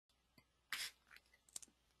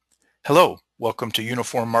Hello, welcome to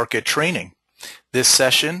Uniform Market Training. This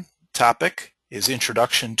session topic is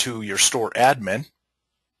Introduction to your Store Admin.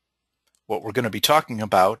 What we're going to be talking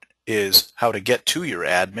about is how to get to your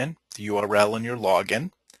admin, the URL and your login.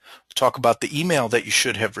 We'll talk about the email that you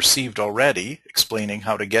should have received already, explaining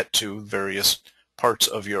how to get to various parts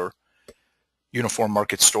of your Uniform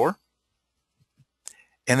Market Store.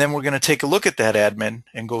 And then we're going to take a look at that admin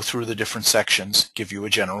and go through the different sections, give you a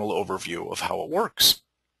general overview of how it works.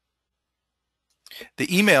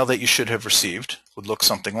 The email that you should have received would look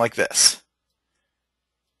something like this.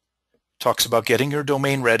 Talks about getting your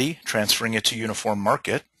domain ready, transferring it to Uniform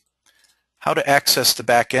Market, how to access the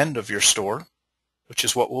back end of your store, which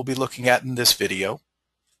is what we'll be looking at in this video.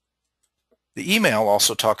 The email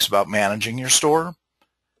also talks about managing your store,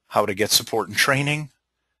 how to get support and training,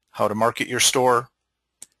 how to market your store,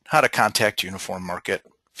 how to contact Uniform Market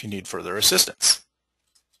if you need further assistance.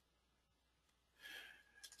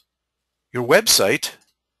 Your website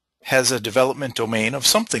has a development domain of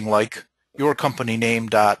something like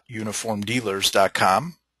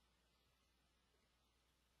yourcompanyname.uniformdealers.com.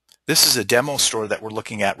 This is a demo store that we're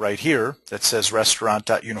looking at right here that says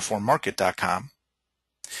restaurant.uniformmarket.com.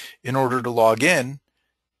 In order to log in,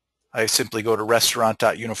 I simply go to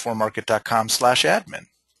restaurant.uniformmarket.com/admin.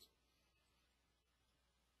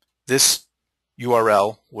 This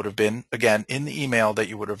URL would have been, again, in the email that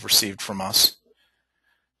you would have received from us.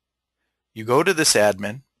 You go to this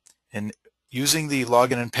admin, and using the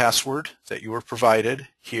login and password that you were provided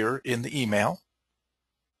here in the email,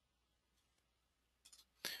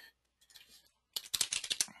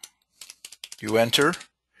 you enter,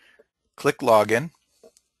 click login.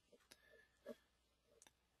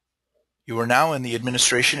 You are now in the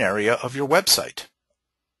administration area of your website.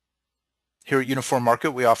 Here at Uniform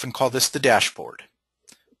Market, we often call this the dashboard.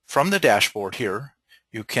 From the dashboard here,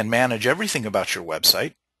 you can manage everything about your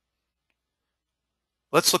website.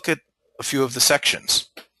 Let's look at a few of the sections.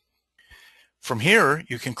 From here,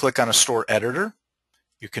 you can click on a store editor.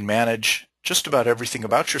 You can manage just about everything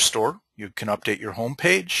about your store. You can update your home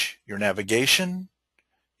page, your navigation.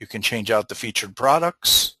 You can change out the featured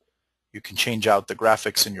products. You can change out the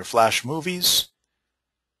graphics in your flash movies.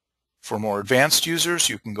 For more advanced users,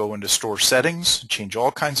 you can go into store settings and change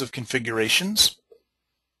all kinds of configurations.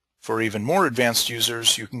 For even more advanced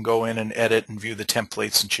users, you can go in and edit and view the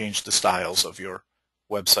templates and change the styles of your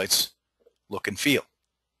website's look and feel.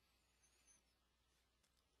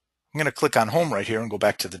 I'm going to click on Home right here and go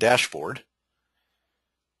back to the dashboard.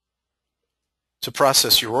 To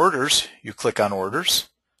process your orders, you click on Orders.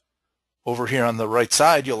 Over here on the right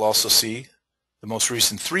side, you'll also see the most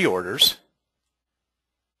recent 3 orders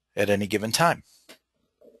at any given time.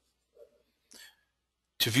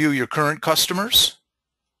 To view your current customers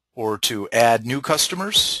or to add new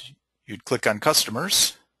customers, you'd click on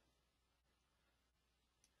Customers.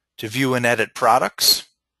 To view and edit products,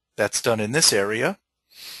 that's done in this area.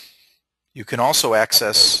 You can also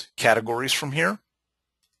access categories from here.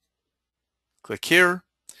 Click here.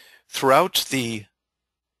 Throughout the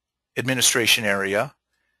administration area,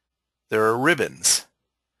 there are ribbons.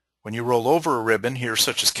 When you roll over a ribbon here,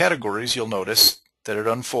 such as categories, you'll notice that it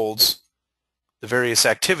unfolds the various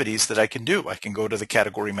activities that I can do. I can go to the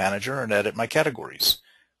category manager and edit my categories.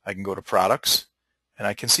 I can go to products and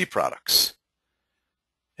I can see products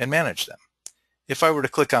and manage them. If I were to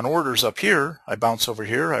click on orders up here, I bounce over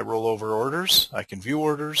here, I roll over orders, I can view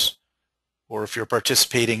orders, or if you're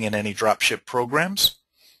participating in any dropship programs,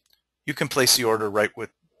 you can place the order right with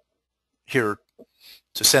here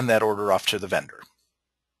to send that order off to the vendor. I'm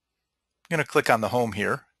going to click on the home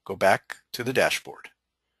here, go back to the dashboard.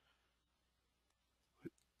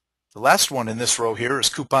 The last one in this row here is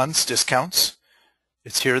coupons, discounts.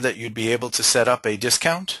 It's here that you'd be able to set up a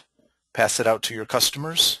discount, pass it out to your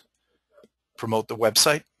customers, promote the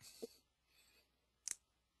website.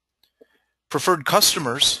 Preferred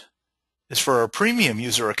customers is for our premium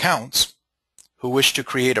user accounts who wish to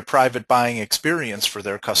create a private buying experience for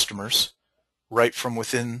their customers right from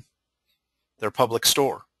within their public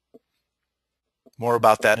store. More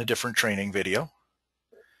about that in a different training video.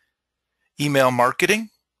 Email marketing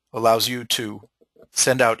allows you to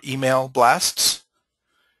send out email blasts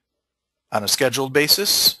on a scheduled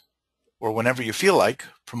basis or whenever you feel like,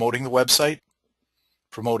 promoting the website,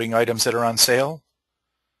 promoting items that are on sale,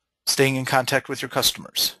 staying in contact with your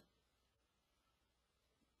customers.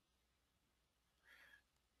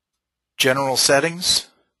 General settings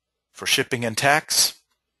for shipping and tax.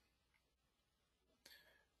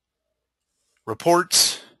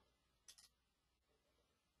 Reports.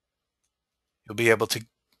 You'll be able to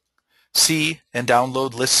see and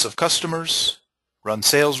download lists of customers, run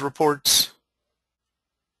sales reports,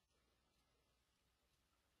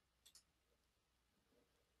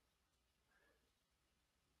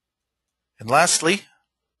 lastly,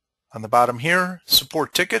 on the bottom here,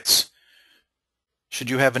 support tickets. Should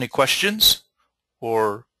you have any questions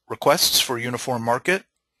or requests for Uniform Market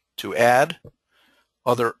to add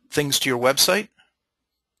other things to your website,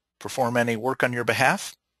 perform any work on your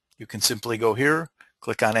behalf, you can simply go here,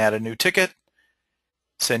 click on Add a New Ticket,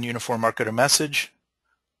 send Uniform Market a message,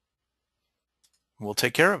 and we'll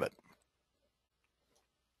take care of it.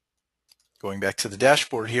 Going back to the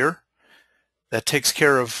dashboard here, that takes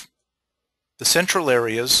care of the central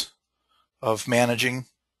areas of managing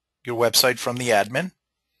your website from the admin.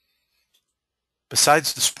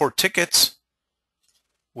 Besides the support tickets,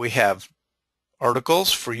 we have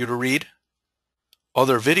articles for you to read,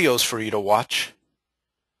 other videos for you to watch,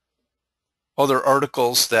 other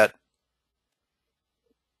articles that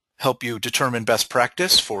help you determine best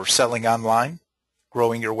practice for selling online,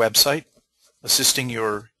 growing your website, assisting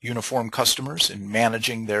your uniform customers in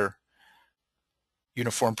managing their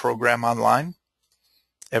uniform program online.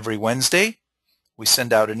 Every Wednesday, we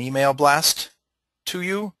send out an email blast to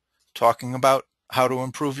you talking about how to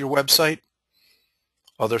improve your website,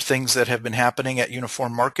 other things that have been happening at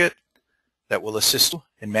Uniform Market that will assist you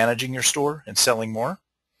in managing your store and selling more.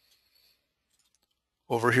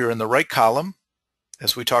 Over here in the right column,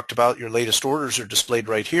 as we talked about, your latest orders are displayed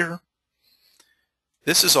right here.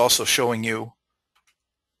 This is also showing you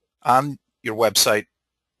on your website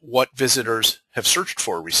what visitors have searched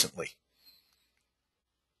for recently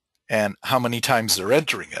and how many times they're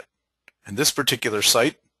entering it. In this particular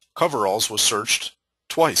site, coveralls was searched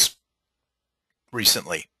twice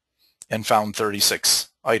recently and found 36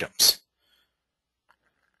 items.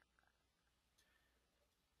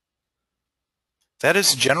 That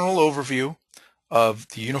is a general overview of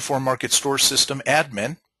the Uniform Market Store System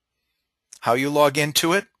admin, how you log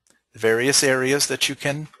into it, the various areas that you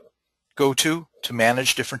can go to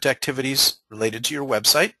manage different activities related to your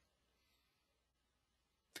website.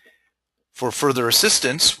 For further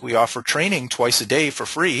assistance, we offer training twice a day for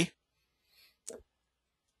free.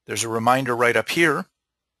 There's a reminder right up here.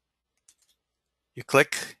 You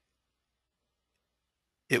click,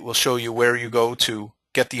 it will show you where you go to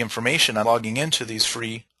get the information on logging into these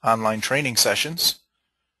free online training sessions.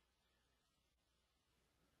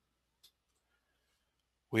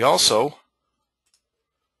 We also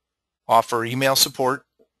offer email support.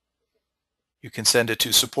 You can send it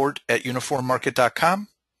to support@uniformmarket.com.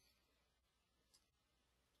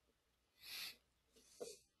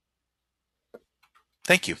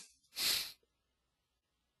 Thank you.